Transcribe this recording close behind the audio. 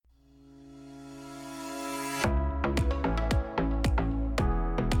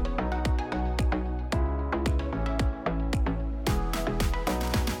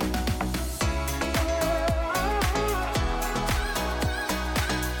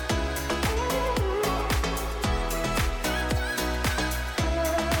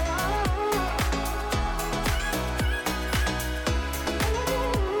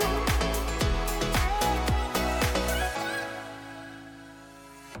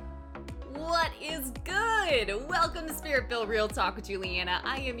What is good? Welcome to Spirit-Filled Real Talk with Juliana.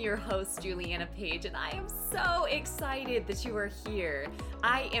 I am your host, Juliana Page, and I am so excited that you are here.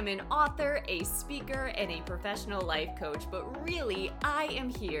 I am an author, a speaker, and a professional life coach, but really, I am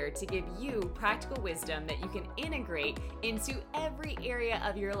here to give you practical wisdom that you can integrate into every area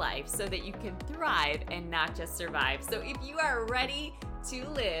of your life so that you can thrive and not just survive. So if you are ready to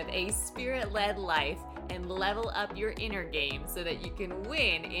live a spirit-led life and level up your inner game so that you can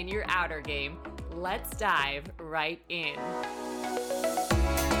win in your outer game, let's dive right in.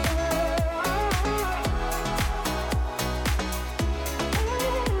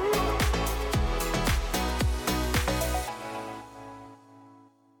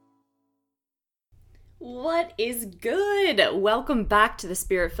 What is good? Welcome back to the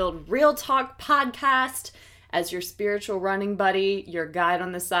Spirit-Filled Real Talk podcast. As your spiritual running buddy, your guide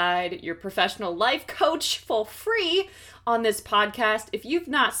on the side, your professional life coach for free on this podcast. If you've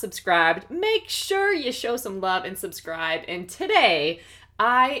not subscribed, make sure you show some love and subscribe. And today,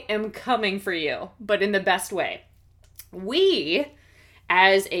 I am coming for you, but in the best way. We,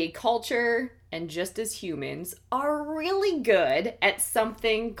 as a culture and just as humans, are really good at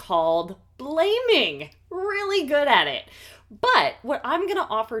something called blaming. Really good at it. But what I'm going to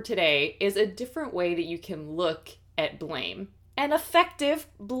offer today is a different way that you can look at blame and effective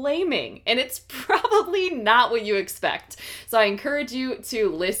blaming. And it's probably not what you expect. So I encourage you to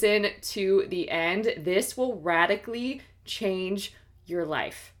listen to the end. This will radically change your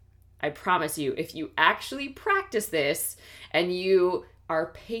life. I promise you, if you actually practice this and you are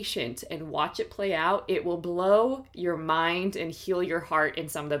patient and watch it play out, it will blow your mind and heal your heart in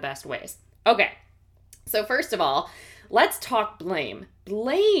some of the best ways. Okay, so first of all, let's talk blame.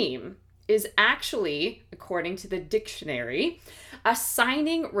 Blame is actually, according to the dictionary,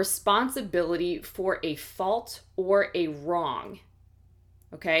 assigning responsibility for a fault or a wrong.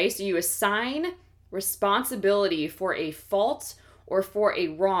 Okay, so you assign responsibility for a fault or for a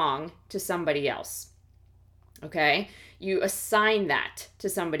wrong to somebody else. Okay, you assign that to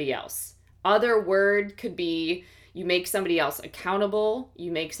somebody else. Other word could be you make somebody else accountable,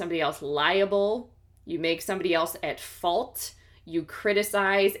 you make somebody else liable, you make somebody else at fault, you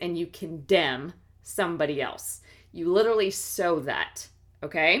criticize and you condemn somebody else. You literally sow that,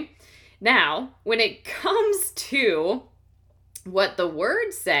 okay? Now, when it comes to what the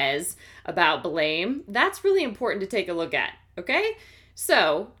word says about blame, that's really important to take a look at, okay?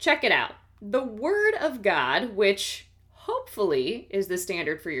 So, check it out. The Word of God, which hopefully is the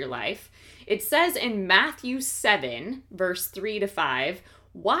standard for your life, it says in Matthew 7, verse 3-5,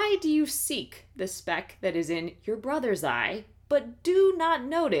 "Why do you seek the speck that is in your brother's eye, but do not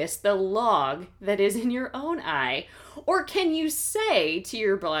notice the log that is in your own eye? Or can you say to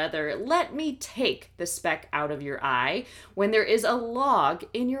your brother, 'Let me take the speck out of your eye,' when there is a log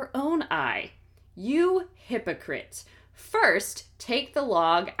in your own eye? You hypocrite! First, take the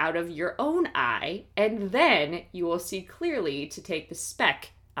log out of your own eye, and then you will see clearly to take the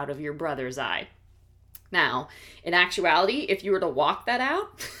speck out of your brother's eye." Now, in actuality, if you were to walk that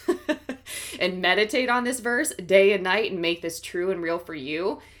out and meditate on this verse day and night and make this true and real for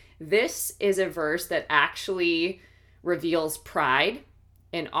you, this is a verse that actually reveals pride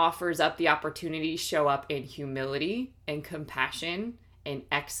and offers up the opportunity to show up in humility and compassion and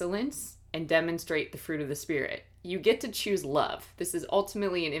excellence and demonstrate the fruit of the Spirit. You get to choose love. This is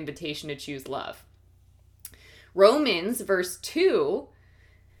ultimately an invitation to choose love. Romans 2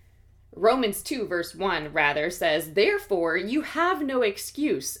 verse 1 says, "Therefore you have no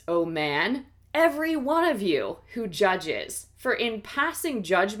excuse, O man, every one of you who judges. For in passing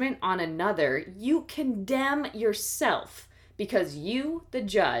judgment on another, you condemn yourself, because you, the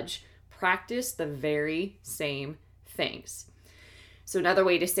judge, practice the very same things." So another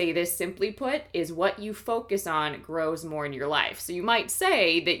way to say this, simply put, is what you focus on grows more in your life. So you might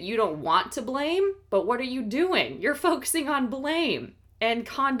say that you don't want to blame, but what are you doing? You're focusing on blame and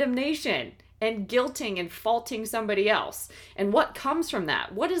condemnation and guilting and faulting somebody else. And what comes from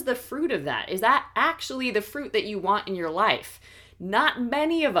that? What is the fruit of that? Is that actually the fruit that you want in your life? Not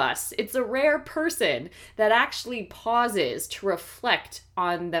many of us. It's a rare person that actually pauses to reflect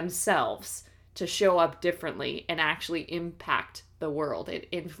on themselves, to show up differently and actually impact the world and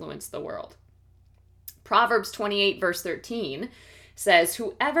influence the world. Proverbs 28 verse 13 says,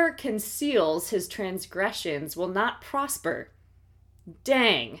 "Whoever conceals his transgressions will not prosper."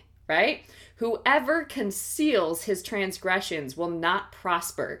 Dang, right? Whoever conceals his transgressions will not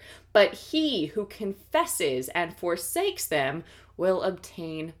prosper, but he who confesses and forsakes them will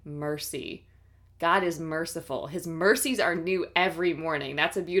obtain mercy. God is merciful. His mercies are new every morning.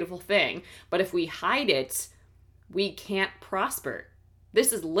 That's a beautiful thing. But if we hide it, we can't prosper.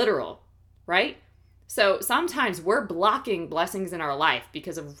 This is literal, right? So sometimes we're blocking blessings in our life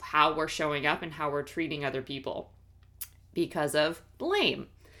because of how we're showing up and how we're treating other people because of blame.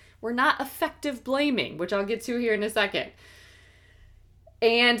 We're not effective blaming, which I'll get to here in a second.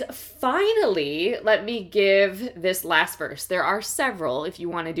 And finally, let me give this last verse. There are several. If you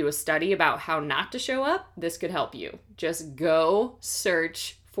want to do a study about how not to show up, this could help you. Just go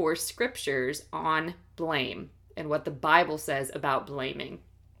search for scriptures on blame and what the Bible says about blaming.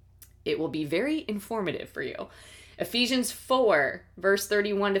 It will be very informative for you. Ephesians 4, verse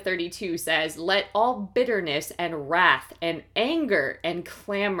 31 to 32 says, "Let all bitterness and wrath and anger and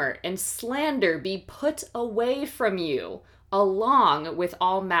clamor and slander be put away from you, along with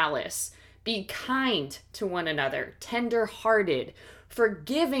all malice. Be kind to one another, tender-hearted,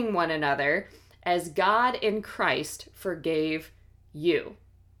 forgiving one another, as God in Christ forgave you."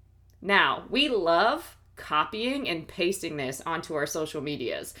 Now, we love copying and pasting this onto our social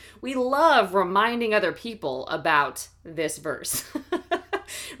medias. We love reminding other people about this verse,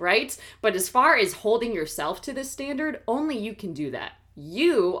 right? But as far as holding yourself to this standard, only you can do that.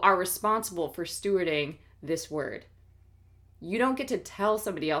 You are responsible for stewarding this word. You don't get to tell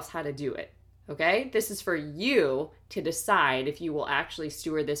somebody else how to do it, okay? This is for you to decide if you will actually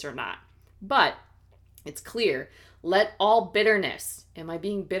steward this or not. But it's clear. Let all bitterness, am I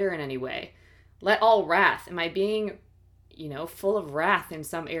being bitter in any way? Let all wrath, am I being, full of wrath in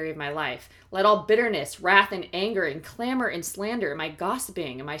some area of my life? Let all bitterness, wrath, and anger, and clamor, and slander, am I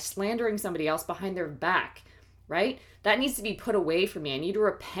gossiping? Am I slandering somebody else behind their back, right? That needs to be put away from me. I need to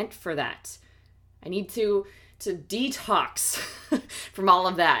repent for that. I need to detox from all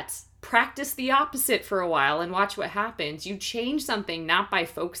of that. Practice the opposite for a while and watch what happens. You change something not by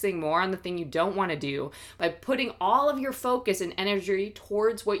focusing more on the thing you don't want to do, by putting all of your focus and energy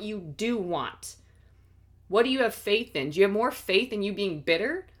towards what you do want. What do you have faith in? Do you have more faith in you being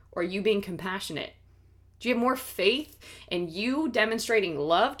bitter or you being compassionate? Do you have more faith in you demonstrating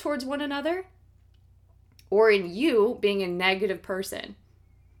love towards one another or in you being a negative person?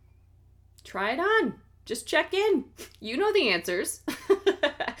 Try it on. Just check in. You know the answers.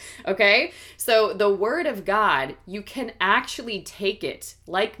 Okay? So the word of God, you can actually take it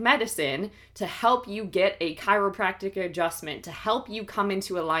like medicine to help you get a chiropractic adjustment, to help you come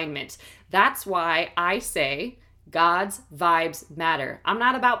into alignment. That's why I say God's vibes matter. I'm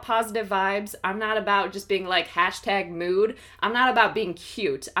not about positive vibes. I'm not about just being like #mood. I'm not about being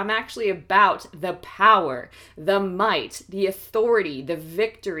cute. I'm actually about the power, the might, the authority, the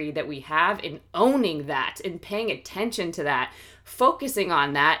victory that we have in owning that and paying attention to that, focusing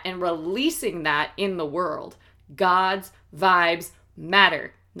on that and releasing that in the world. God's vibes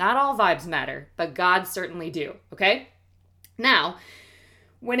matter. Not all vibes matter, but God's certainly do, okay? Now,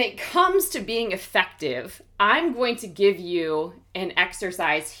 when it comes to being effective, I'm going to give you an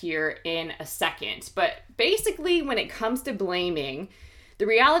exercise here in a second. But basically, when it comes to blaming, the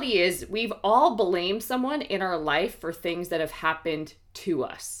reality is we've all blamed someone in our life for things that have happened to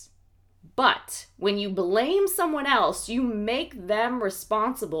us. But when you blame someone else, you make them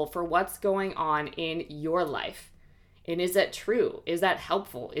responsible for what's going on in your life. And is that true? Is that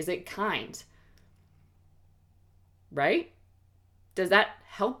helpful? Is it kind? Right? Does that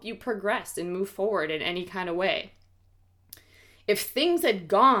help you progress and move forward in any kind of way? If things had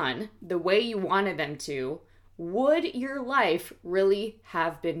gone the way you wanted them to, would your life really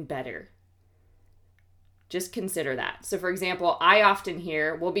have been better? Just consider that. So for example, I often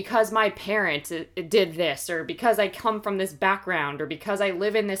hear, well, because my parents did this, or because I come from this background, or because I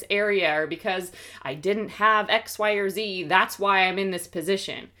live in this area, or because I didn't have X, Y, or Z, that's why I'm in this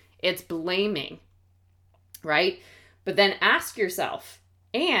position. It's blaming, right? But then ask yourself,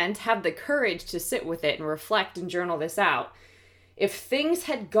 and have the courage to sit with it and reflect and journal this out. If things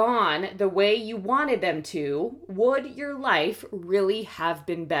had gone the way you wanted them to, would your life really have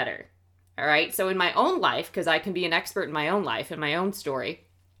been better? All right. So in my own life, because I can be an expert in my own life and my own story,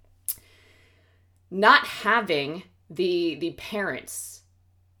 not having the parents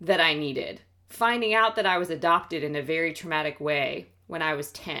that I needed, finding out that I was adopted in a very traumatic way when I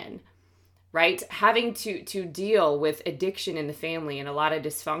was 10, right? Having to deal with addiction in the family and a lot of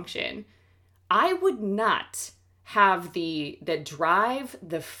dysfunction, I would not have the drive,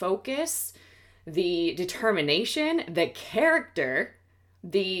 the focus, the determination, the character,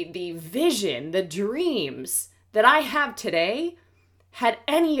 the vision, the dreams that I have today had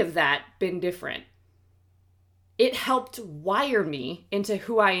any of that been different. It helped wire me into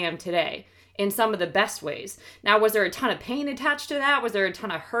who I am today in some of the best ways. Now, was there a ton of pain attached to that? Was there a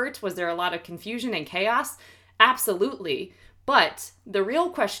ton of hurt? Was there a lot of confusion and chaos? Absolutely. But the real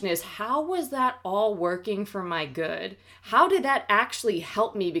question is, how was that all working for my good? How did that actually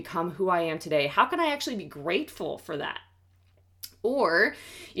help me become who I am today? How can I actually be grateful for that? Or,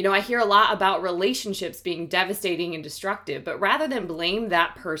 I hear a lot about relationships being devastating and destructive, but rather than blame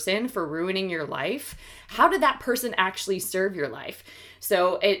that person for ruining your life, how did that person actually serve your life?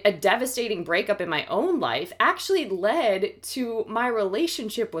 So a devastating breakup in my own life actually led to my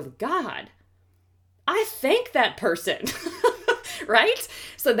relationship with God. I thank that person, right?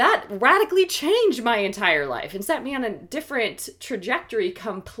 So that radically changed my entire life and set me on a different trajectory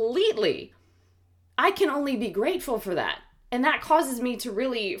completely. I can only be grateful for that. And that causes me to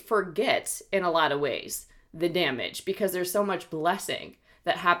really forget, in a lot of ways, the damage, because there's so much blessing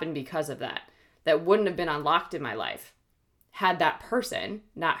that happened because of that wouldn't have been unlocked in my life had that person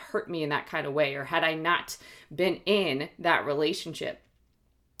not hurt me in that kind of way, or had I not been in that relationship.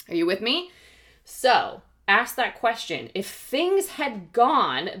 Are you with me? So ask that question. If things had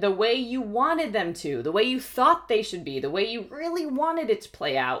gone the way you wanted them to, the way you thought they should be, the way you really wanted it to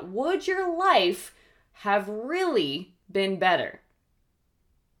play out, would your life have really been better?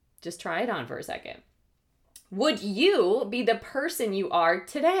 Just try it on for a second. Would you be the person you are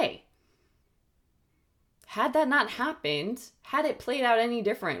today? Had that not happened, had it played out any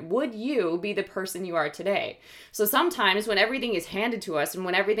different, would you be the person you are today? So sometimes when everything is handed to us and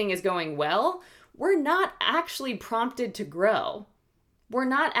when everything is going well, we're not actually prompted to grow. We're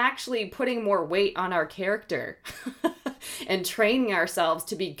not actually putting more weight on our character and training ourselves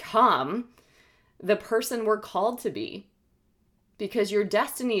to become the person we're called to be, because your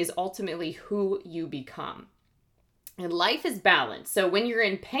destiny is ultimately who you become. And life is balanced. So when you're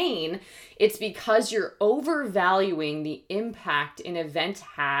in pain, it's because you're overvaluing the impact an event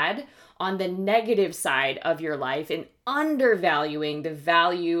had on the negative side of your life and undervaluing the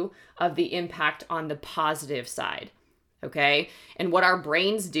value of the impact on the positive side. Okay? And what our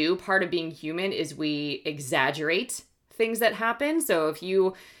brains do, part of being human, is we exaggerate things that happen. So if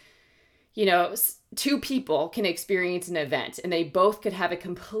two people can experience an event and they both could have a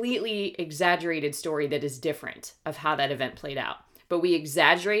completely exaggerated story that is different of how that event played out. But we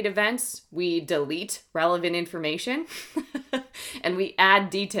exaggerate events, we delete relevant information, and we add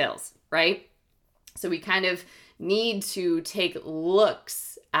details, right? So we kind of need to take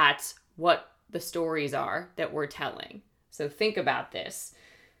looks at what the stories are that we're telling. So think about this.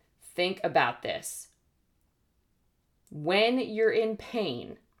 When you're in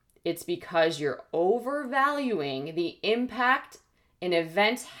pain, it's because you're overvaluing the impact an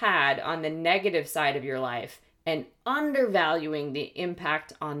event had on the negative side of your life and undervaluing the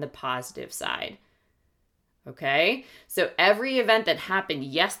impact on the positive side. Okay? So every event that happened,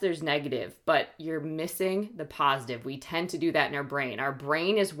 yes, there's negative, but you're missing the positive. We tend to do that in our brain. Our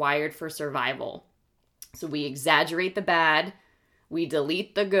brain is wired for survival. So we exaggerate the bad, we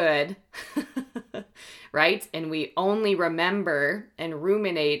delete the good, right? And we only remember and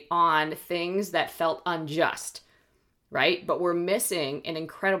ruminate on things that felt unjust, right? But we're missing an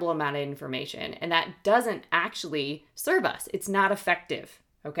incredible amount of information, and that doesn't actually serve us. It's not effective,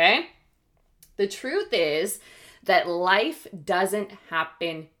 okay? The truth is that life doesn't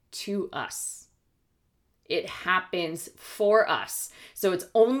happen to us. It happens for us. So it's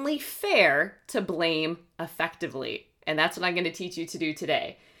only fair to blame effectively. And that's what I'm going to teach you to do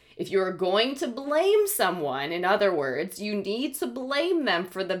today. If you're going to blame someone, in other words, you need to blame them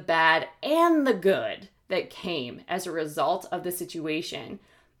for the bad and the good that came as a result of the situation.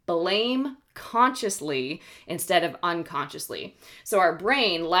 Blame consciously instead of unconsciously. So our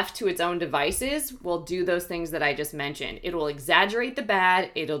brain, left to its own devices, will do those things that I just mentioned. It will exaggerate the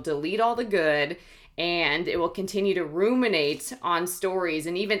bad, it'll delete all the good, and it will continue to ruminate on stories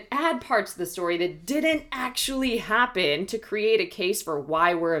and even add parts of the story that didn't actually happen to create a case for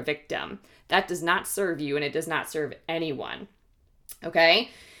why we're a victim. That does not serve you, and it does not serve anyone. Okay?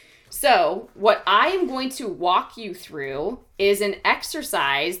 So what I am going to walk you through is an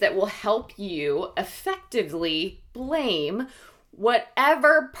exercise that will help you effectively blame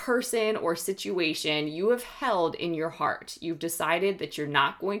whatever person or situation you have held in your heart. You've decided that you're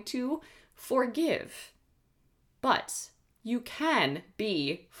not going to forgive, but you can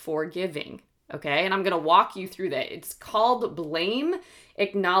be forgiving, okay? And I'm going to walk you through that. It's called blame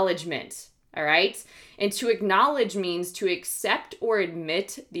acknowledgement, all right? And to acknowledge means to accept or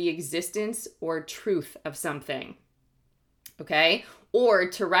admit the existence or truth of something, okay? Or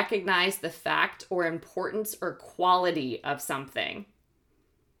to recognize the fact or importance or quality of something,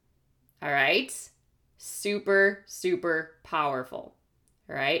 all right? Super, super powerful.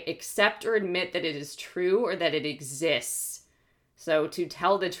 All right, accept or admit that it is true or that it exists. So to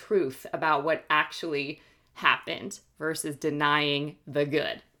tell the truth about what actually happened versus denying the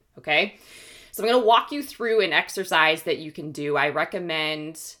good. Okay? So I'm going to walk you through an exercise that you can do. I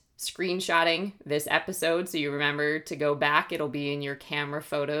recommend screenshotting this episode so you remember to go back. It'll be in your camera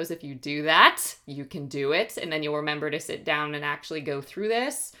photos. If you do that, you can do it. And then you'll remember to sit down and actually go through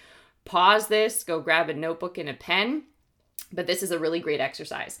this. Pause this, go grab a notebook and a pen. But this is a really great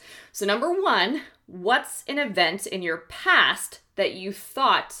exercise. So number one, what's an event in your past that you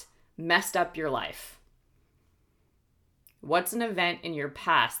thought messed up your life? What's an event in your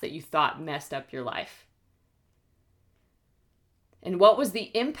past that you thought messed up your life? And what was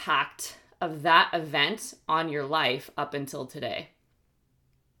the impact of that event on your life up until today?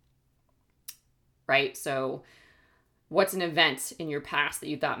 Right? So what's an event in your past that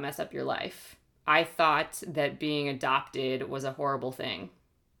you thought messed up your life? I thought that being adopted was a horrible thing.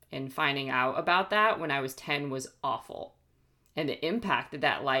 And finding out about that when I was 10 was awful. And the impact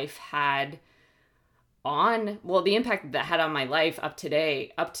that life had the impact that had on my life up to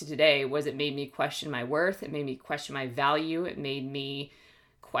today was it made me question my worth. It made me question my value. It made me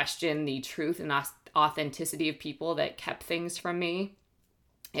question the truth and authenticity of people that kept things from me.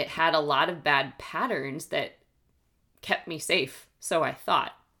 It had a lot of bad patterns that kept me safe. So I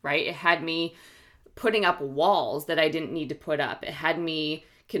thought, right? It had me putting up walls that I didn't need to put up. It had me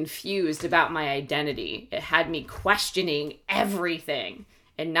confused about my identity. It had me questioning everything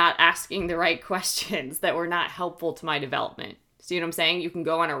and not asking the right questions that were not helpful to my development. See what I'm saying? You can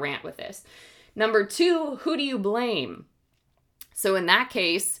go on a rant with this. Number two, who do you blame? So in that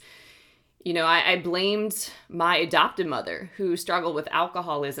case, I blamed my adopted mother who struggled with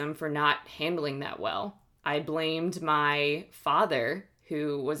alcoholism for not handling that well. I blamed my father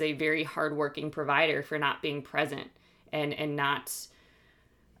who was a very hardworking provider for not being present and not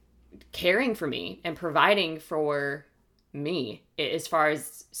caring for me and providing for me as far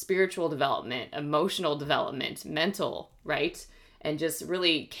as spiritual development, emotional development, mental, right? And just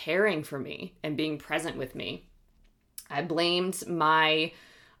really caring for me and being present with me. I blamed my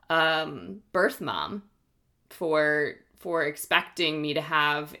birth mom for expecting me to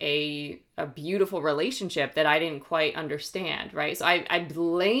have a beautiful relationship that I didn't quite understand, right? So I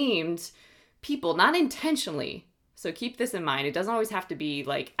blamed people, not intentionally. So keep this in mind. It doesn't always have to be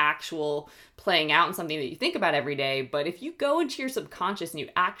like actual playing out in something that you think about every day. But if you go into your subconscious and you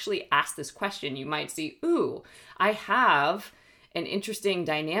actually ask this question, you might see, ooh, I have an interesting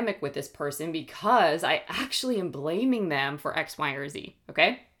dynamic with this person because I actually am blaming them for X, Y, or Z.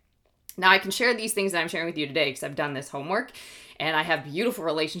 Okay? Now I can share these things that I'm sharing with you today because I've done this homework and I have beautiful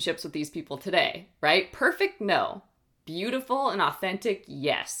relationships with these people today, right? Perfect? No. Beautiful and authentic,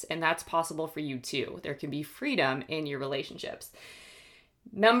 yes. And that's possible for you too. There can be freedom in your relationships.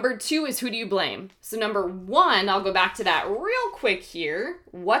 Number two is who do you blame? So number one, I'll go back to that real quick here.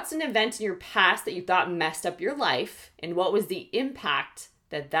 What's an event in your past that you thought messed up your life? And what was the impact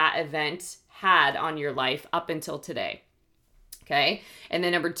that event had on your life up until today? Okay. And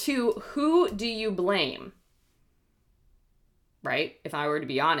then number two, who do you blame? Right? If I were to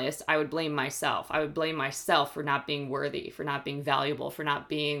be honest, I would blame myself. I would blame myself for not being worthy, for not being valuable, for not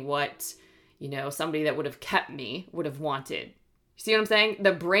being what, somebody that would have kept me would have wanted. You see what I'm saying?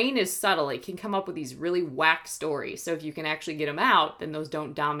 The brain is subtle. It can come up with these really whack stories. So if you can actually get them out, then those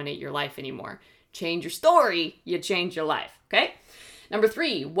don't dominate your life anymore. Change your story, you change your life. Okay? Number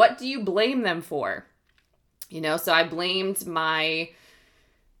three, what do you blame them for? So I blamed my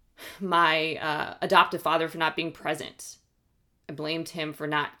adoptive father for not being present. I blamed him for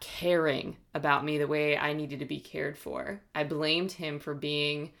not caring about me the way I needed to be cared for. I blamed him for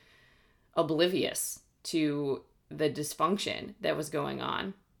being oblivious to the dysfunction that was going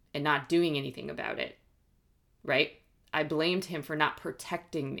on and not doing anything about it, right? I blamed him for not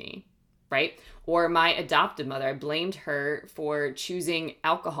protecting me, right? Or my adopted mother, I blamed her for choosing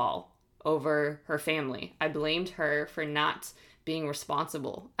alcohol over her family. I blamed her for not being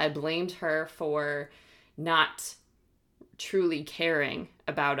responsible. I blamed her for not truly caring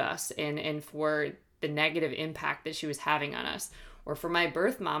about us and for the negative impact that she was having on us. Or for my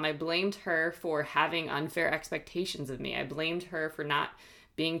birth mom, I blamed her for having unfair expectations of me. I blamed her for not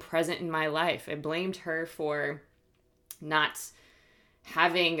being present in my life. I blamed her for not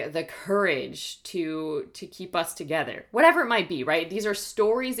having the courage to keep us together. Whatever it might be, right? These are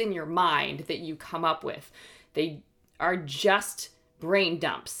stories in your mind that you come up with. They are just brain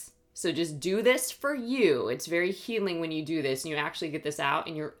dumps. So just do this for you. It's very healing when you do this and you actually get this out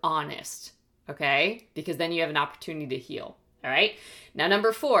and you're honest, okay? Because then you have an opportunity to heal, all right? Now,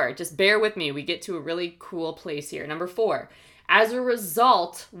 number four, just bear with me. We get to a really cool place here. Number four, as a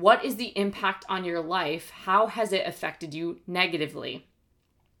result, what is the impact on your life? How has it affected you negatively?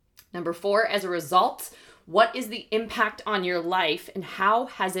 Number four, as a result, What is the impact on your life and how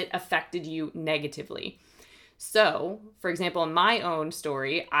has it affected you negatively? So, for example, in my own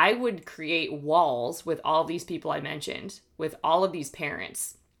story, I would create walls with all these people I mentioned, with all of these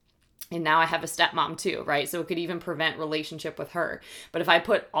parents. And now I have a stepmom too, right? So it could even prevent relationship with her. But if I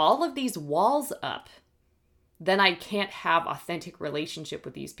put all of these walls up, then I can't have authentic relationship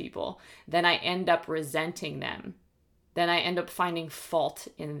with these people. Then I end up resenting them. Then I end up finding fault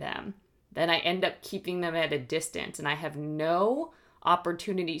in them. Then I end up keeping them at a distance, and I have no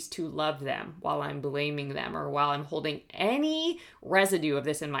opportunities to love them while I'm blaming them or while I'm holding any residue of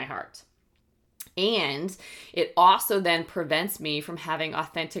this in my heart. And it also then prevents me from having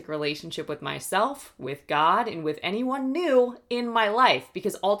authentic relationship with myself, with God, and with anyone new in my life,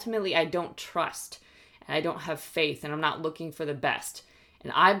 because ultimately I don't trust and I don't have faith and I'm not looking for the best.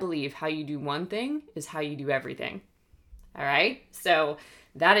 And I believe how you do one thing is how you do everything. All right? So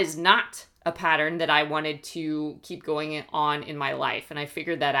that is not a pattern that I wanted to keep going on in my life. And I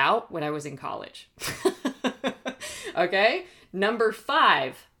figured that out when I was in college. Okay? Number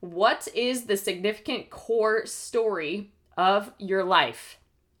 5, what is the significant core story of your life?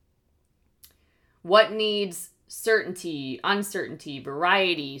 What needs certainty, uncertainty,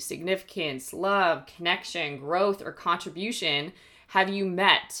 variety, significance, love, connection, growth, or contribution have you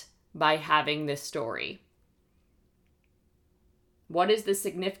met by having this story? What is the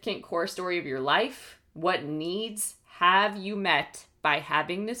significant core story of your life? What needs have you met by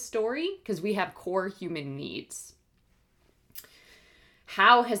having this story? Because we have core human needs.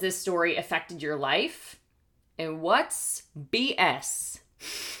 How has this story affected your life? And what's BS?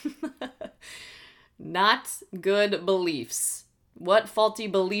 Not good beliefs. What faulty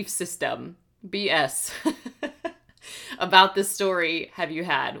belief system? BS. About this story have you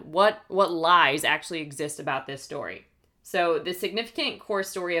had? What lies actually exist about this story? So the significant core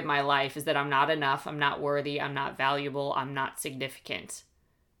story of my life is that I'm not enough, I'm not worthy, I'm not valuable, I'm not significant.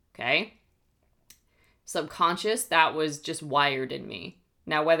 Okay? Subconscious, that was just wired in me.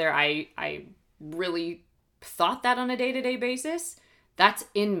 Now, whether I really thought that on a day-to-day basis, that's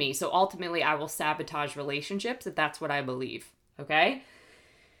in me. So ultimately, I will sabotage relationships if that's what I believe. Okay?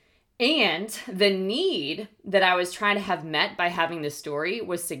 And the need that I was trying to have met by having this story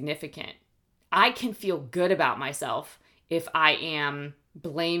was significant. I can feel good about myself if I am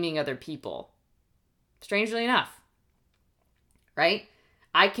blaming other people. Strangely enough, right?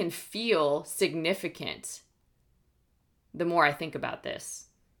 I can feel significant the more I think about this,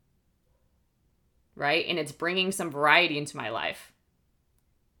 right? And it's bringing some variety into my life.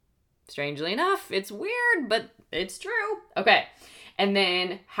 Strangely enough, it's weird, but it's true. Okay. And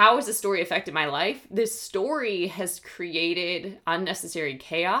then how has the story affected my life? This story has created unnecessary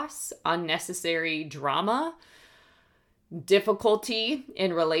chaos, unnecessary drama, difficulty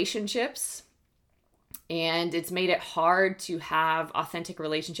in relationships, and it's made it hard to have authentic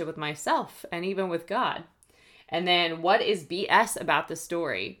relationship with myself and even with God. And then what is BS about the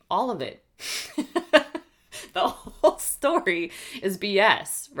story? All of it. The whole story is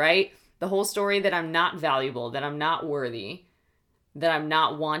BS, right? The whole story that I'm not valuable, that I'm not worthy, that I'm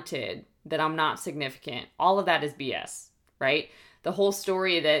not wanted, that I'm not significant. All of that is BS, right? The whole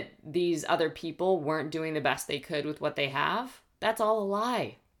story that these other people weren't doing the best they could with what they have, that's all a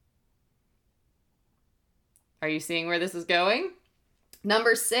lie. Are you seeing where this is going?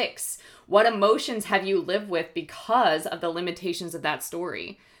 Number 6, what emotions have you lived with because of the limitations of that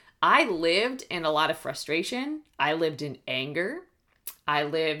story? I lived in a lot of frustration. I lived in anger. I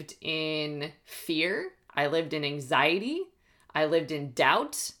lived in fear. I lived in anxiety. I lived in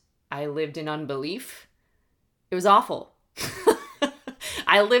doubt. I lived in unbelief. It was awful.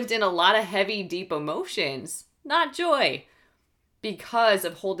 I lived in a lot of heavy, deep emotions, not joy, because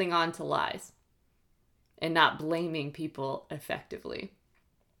of holding on to lies and not blaming people effectively,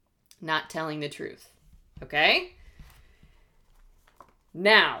 not telling the truth. Okay?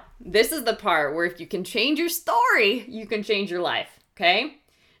 Now, this is the part where if you can change your story, you can change your life. Okay?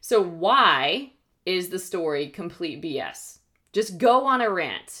 So why is the story complete BS? Just go on a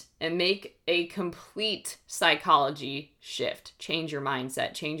rant and make a complete psychology shift. Change your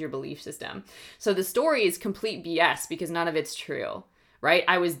mindset, change your belief system. So the story is complete BS because none of it's true, right?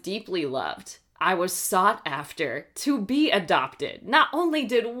 I was deeply loved. I was sought after to be adopted. Not only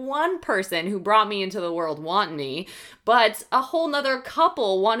did one person who brought me into the world want me, but a whole nother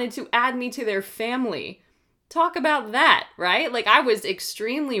couple wanted to add me to their family. Talk about that, right? Like I was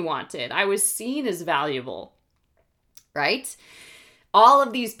extremely wanted. I was seen as valuable. Right? All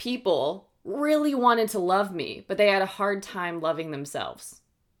of these people really wanted to love me, but they had a hard time loving themselves,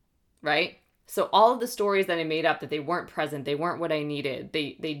 right? So all of the stories that I made up, that they weren't present, they weren't what I needed,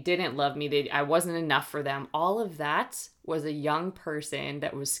 they didn't love me, I wasn't enough for them, all of that was a young person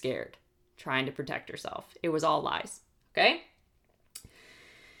that was scared, trying to protect herself. It was all lies, okay?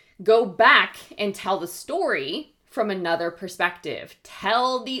 Go back and tell the story from another perspective.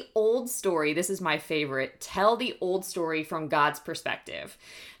 Tell the old story. This is my favorite. Tell the old story from God's perspective.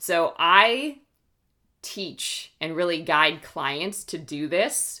 So I teach and really guide clients to do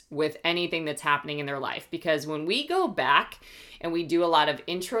this with anything that's happening in their life. Because when we go back and we do a lot of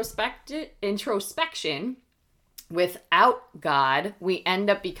introspection without God, we end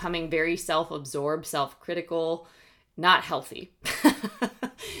up becoming very self-absorbed, self-critical, not healthy.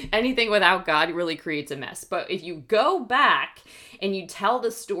 Anything without God really creates a mess. But if you go back and you tell the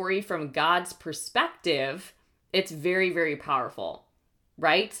story from God's perspective, it's very, very powerful,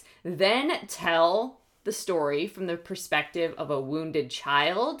 right? Then tell the story from the perspective of a wounded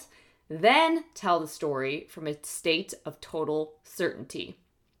child. Then tell the story from a state of total certainty.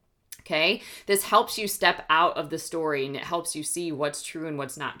 Okay, this helps you step out of the story and it helps you see what's true and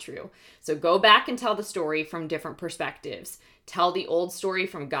what's not true. So go back and tell the story from different perspectives. Tell the old story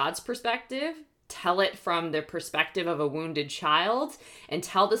from God's perspective. Tell it from the perspective of a wounded child, and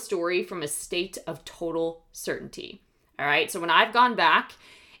tell the story from a state of total certainty. All right, so when I've gone back,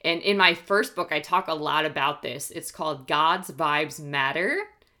 and in my first book, I talk a lot about this. It's called God's Vibes Matter,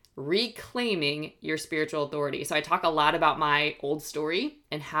 Reclaiming Your Spiritual Authority. So I talk a lot about my old story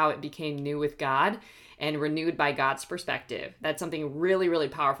and how it became new with God and renewed by God's perspective. That's something really, really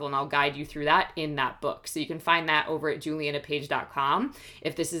powerful, and I'll guide you through that in that book. So you can find that over at julianapage.com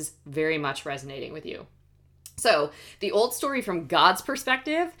if this is very much resonating with you. So the old story from God's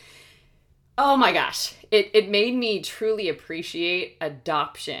perspective, oh my gosh, it made me truly appreciate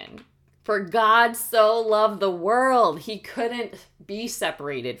adoption. For God so loved the world, he couldn't be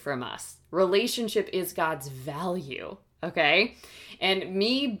separated from us. Relationship is God's value, okay? And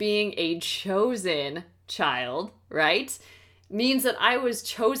me being a chosen child, right, means that I was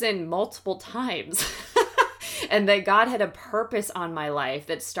chosen multiple times. And that God had a purpose on my life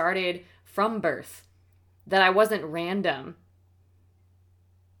that started from birth. That I wasn't random,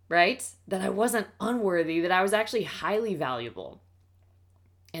 right? That I wasn't unworthy, that I was actually highly valuable.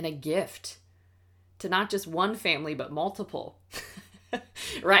 And a gift to not just one family, but multiple,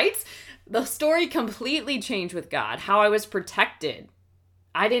 right? The story completely changed with God, how I was protected.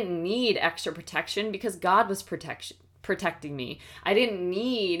 I didn't need extra protection because God was protecting me. I didn't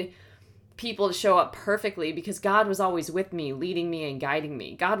need people to show up perfectly because God was always with me, leading me and guiding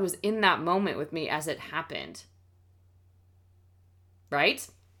me. God was in that moment with me as it happened, right?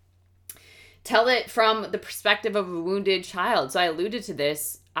 Tell it from the perspective of a wounded child. So I alluded to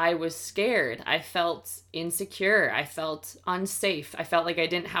this. I was scared. I felt insecure. I felt unsafe. I felt like I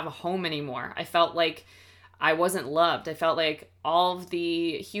didn't have a home anymore. I felt like I wasn't loved. I felt like all of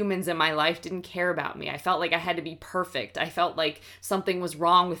the humans in my life didn't care about me. I felt like I had to be perfect. I felt like something was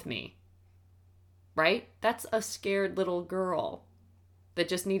wrong with me. Right? That's a scared little girl that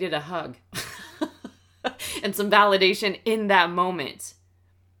just needed a hug and some validation in that moment.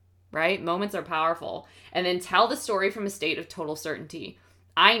 Right? Moments are powerful. And then tell the story from a state of total certainty.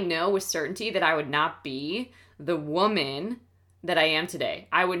 I know with certainty that I would not be the woman that I am today.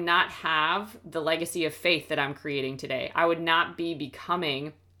 I would not have the legacy of faith that I'm creating today. I would not be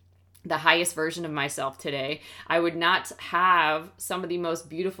becoming the highest version of myself today. I would not have some of the most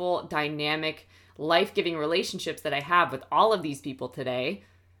beautiful, dynamic, life-giving relationships that I have with all of these people today,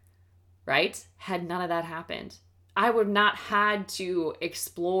 right? Had none of that happened. I would not had to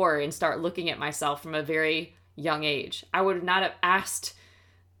explore and start looking at myself from a very young age. I would not have asked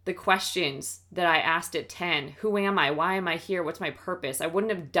the questions that I asked at 10. Who am I? Why am I here? What's my purpose? I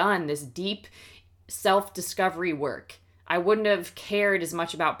wouldn't have done this deep self-discovery work. I wouldn't have cared as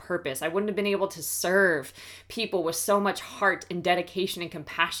much about purpose. I wouldn't have been able to serve people with so much heart and dedication and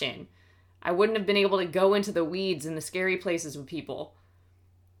compassion. I wouldn't have been able to go into the weeds and the scary places with people.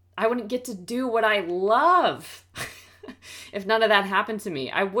 I wouldn't get to do what I love if none of that happened to me.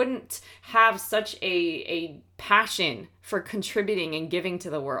 I wouldn't have such a passion for contributing and giving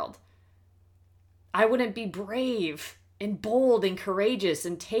to the world. I wouldn't be brave and bold and courageous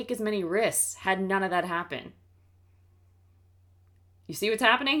and take as many risks had none of that happen. You see what's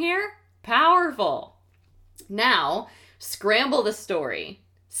happening here? Powerful. Now, scramble the story.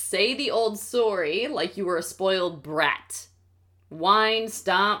 Say the old story like you were a spoiled brat. Whine,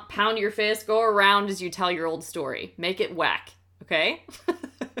 stomp, pound your fist, go around as you tell your old story. Make it whack, okay?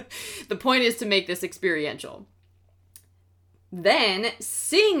 The point is to make this experiential. Then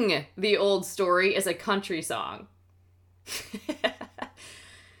sing the old story as a country song.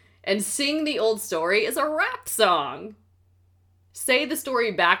 And sing the old story is a rap song. Say the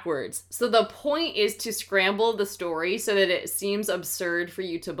story backwards. So the point is to scramble the story so that it seems absurd for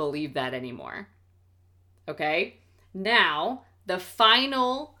you to believe that anymore. Okay? Now, the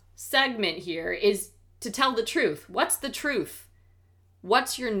final segment here is to tell the truth. What's the truth?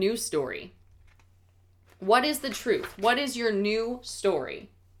 What's your new story? What is the truth? What is your new story?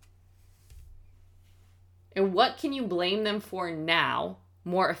 And what can you blame them for now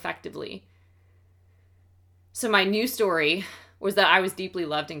more effectively? So my new story was that I was deeply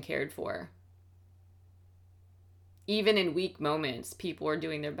loved and cared for. Even in weak moments, people were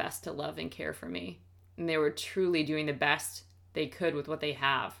doing their best to love and care for me. And they were truly doing the best they could with what they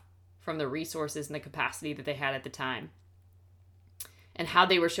have from the resources and the capacity that they had at the time. And how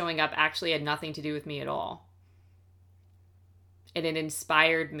they were showing up actually had nothing to do with me at all. And it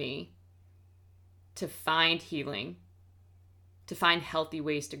inspired me to find healing, to find healthy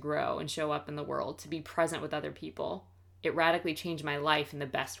ways to grow and show up in the world, to be present with other people. It radically changed my life in the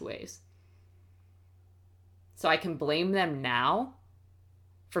best ways. So I can blame them now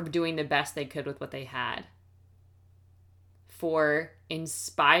for doing the best they could with what they had, for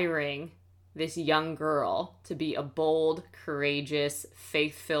inspiring this young girl to be a bold, courageous,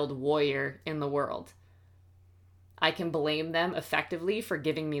 faith-filled warrior in the world. I can blame them effectively for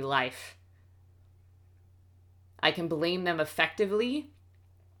giving me life. I can blame them effectively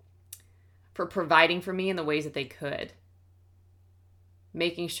for providing for me in the ways that they could,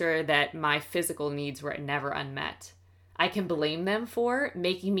 making sure that my physical needs were never unmet. I can blame them for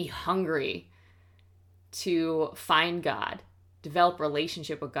making me hungry to find God, develop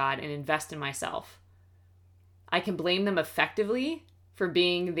relationship with God, and invest in myself. I can blame them effectively for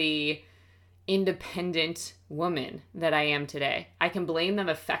being the independent woman that I am today. I can blame them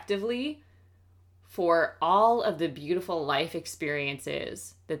effectively for all of the beautiful life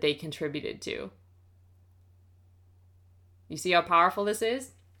experiences that they contributed to. You see how powerful this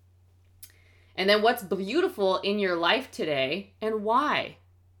is? And then what's beautiful in your life today and why?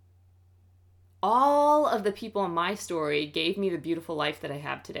 All of the people in my story gave me the beautiful life that I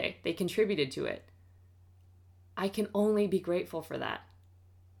have today. They contributed to it. I can only be grateful for that.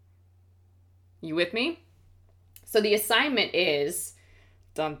 You with me? So the assignment is,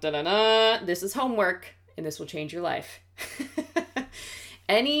 dun, dun, dun, dun, this is homework, and this will change your life.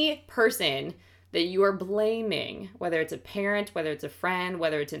 Any person that you are blaming, whether it's a parent, whether it's a friend,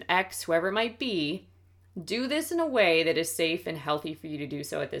 whether it's an ex, whoever it might be, do this in a way that is safe and healthy for you to do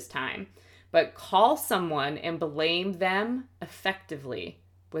so at this time. But call someone and blame them effectively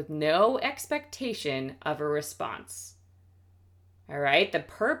with no expectation of a response. All right? The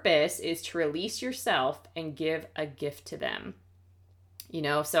purpose is to release yourself and give a gift to them. You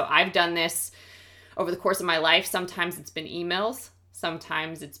know, so I've done this over the course of my life. Sometimes it's been emails.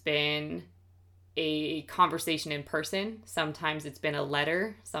 Sometimes it's been a conversation in person. Sometimes it's been a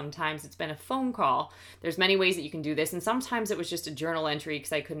letter. Sometimes it's been a phone call. There's many ways that you can do this. And sometimes it was just a journal entry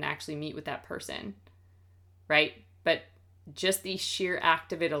because I couldn't actually meet with that person, right? But just the sheer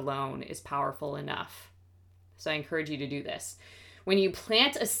act of it alone is powerful enough. So I encourage you to do this. When you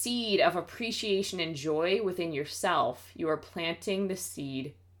plant a seed of appreciation and joy within yourself, you are planting the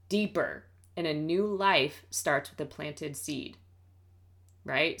seed deeper, and a new life starts with a planted seed.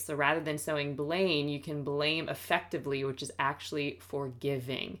 Right? So rather than sowing blame, you can blame effectively, which is actually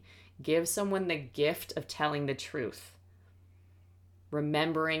forgiving. Give someone the gift of telling the truth,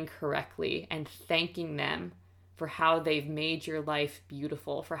 remembering correctly, and thanking them for how they've made your life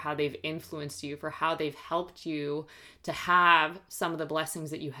beautiful, for how they've influenced you, for how they've helped you to have some of the blessings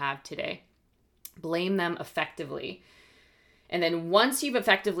that you have today. Blame them effectively. And then once you've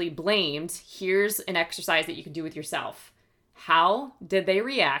effectively blamed, here's an exercise that you can do with yourself. How did they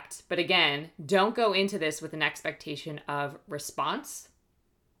react? But again, don't go into this with an expectation of response.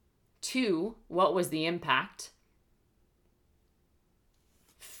 2, what was the impact?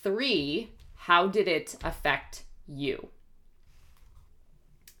 3, how did it affect you?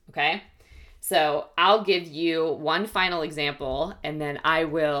 Okay, so I'll give you one final example and then I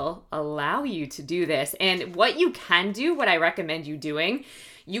will allow you to do this. And what you can do, what I recommend you doing,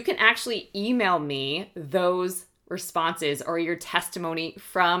 you can actually email me those responses or your testimony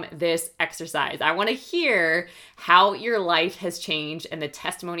from this exercise. I want to hear how your life has changed and the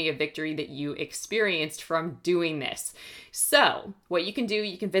testimony of victory that you experienced from doing this. So what you can do,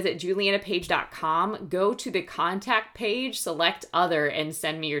 you can visit julianapage.com, go to the contact page, select other, and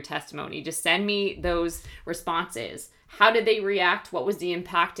send me your testimony. Just send me those responses. How did they react? What was the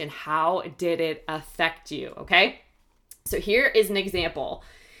impact? And how did it affect you? Okay. So here is an example.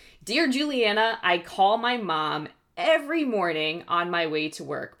 Dear Juliana, I call my mom every morning on my way to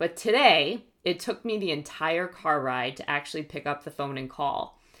work. But today, it took me the entire car ride to actually pick up the phone and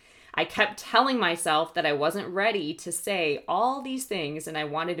call. I kept telling myself that I wasn't ready to say all these things and I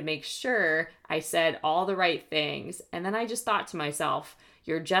wanted to make sure I said all the right things. And then I just thought to myself,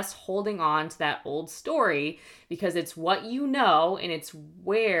 you're just holding on to that old story because it's what you know and it's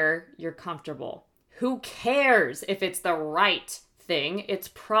where you're comfortable. Who cares if it's the right thing? It's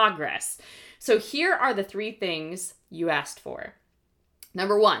progress. So here are the 3 things you asked for.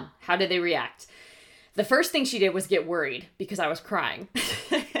 Number 1, how did they react? The first thing she did was get worried because I was crying.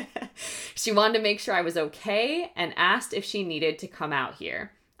 She wanted to make sure I was okay and asked if she needed to come out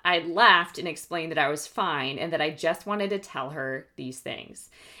here. I laughed and explained that I was fine and that I just wanted to tell her these things.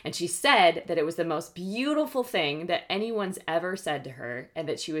 And she said that it was the most beautiful thing that anyone's ever said to her and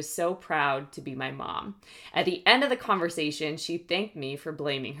that she was so proud to be my mom. At the end of the conversation, she thanked me for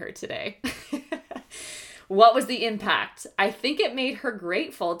blaming her today. What was the impact? I think it made her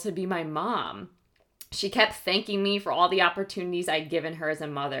grateful to be my mom. She kept thanking me for all the opportunities I'd given her as a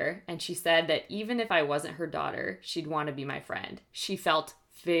mother, and she said that even if I wasn't her daughter, she'd want to be my friend. She felt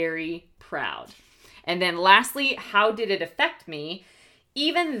very proud. And then lastly, how did it affect me?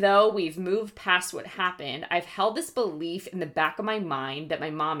 Even though we've moved past what happened, I've held this belief in the back of my mind that my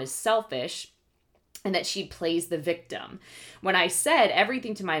mom is selfish and that she plays the victim. When I said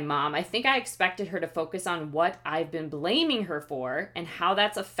everything to my mom, I think I expected her to focus on what I've been blaming her for and how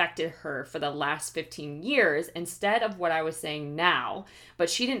that's affected her for the last 15 years instead of what I was saying now.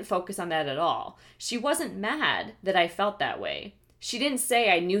 But she didn't focus on that at all. She wasn't mad that I felt that way. She didn't say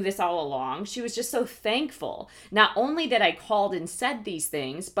I knew this all along. She was just so thankful. Not only that I called and said these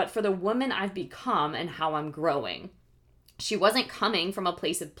things, but for the woman I've become and how I'm growing. She wasn't coming from a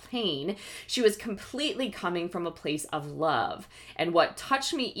place of pain. She was completely coming from a place of love. And what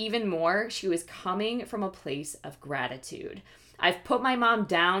touched me even more, she was coming from a place of gratitude. I've put my mom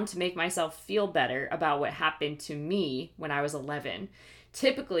down to make myself feel better about what happened to me when I was 11.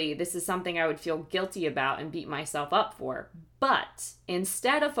 Typically, this is something I would feel guilty about and beat myself up for. But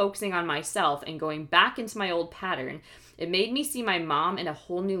instead of focusing on myself and going back into my old pattern, it made me see my mom in a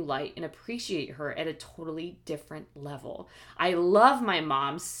whole new light and appreciate her at a totally different level. I love my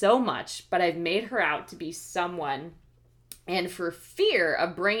mom so much, but I've made her out to be someone, and for fear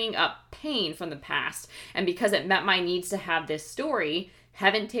of bringing up pain from the past, and because it met my needs to have this story,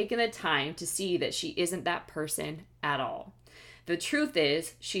 haven't taken the time to see that she isn't that person at all. The truth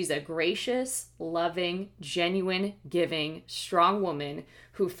is, she's a gracious, loving, genuine, giving, strong woman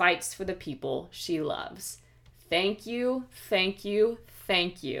who fights for the people she loves. Thank you, thank you,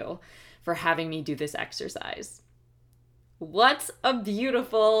 thank you for having me do this exercise. What a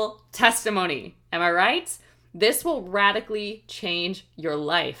beautiful testimony. Am I right? This will radically change your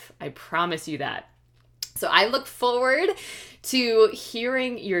life. I promise you that. So I look forward to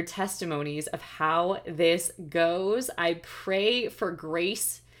hearing your testimonies of how this goes. I pray for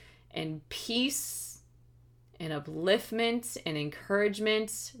grace and peace and upliftment and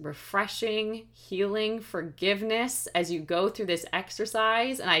encouragement, refreshing, healing, forgiveness as you go through this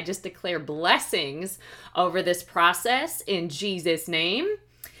exercise. And I just declare blessings over this process in Jesus' name.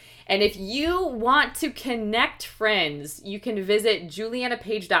 And if you want to connect friends, you can visit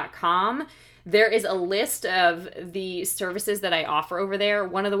juliannapage.com. There is a list of the services that I offer over there.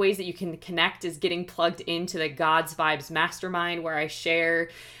 One of the ways that you can connect is getting plugged into the God's Vibes Mastermind, where I share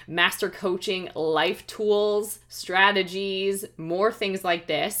master coaching, life tools, strategies, more things like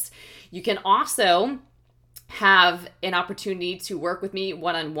this. You can also have an opportunity to work with me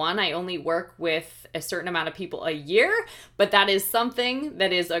one-on-one. I only work with a certain amount of people a year, but that is something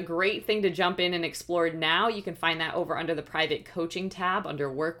that is a great thing to jump in and explore now. You can find that over under the private coaching tab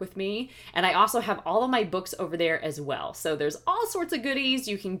under work with me. And I also have all of my books over there as well. So there's all sorts of goodies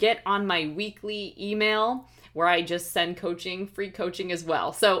you can get on my weekly email where I just send coaching, free coaching as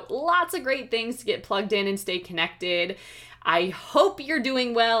well. So lots of great things to get plugged in and stay connected. I hope you're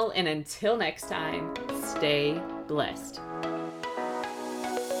doing well, and until next time, stay blessed.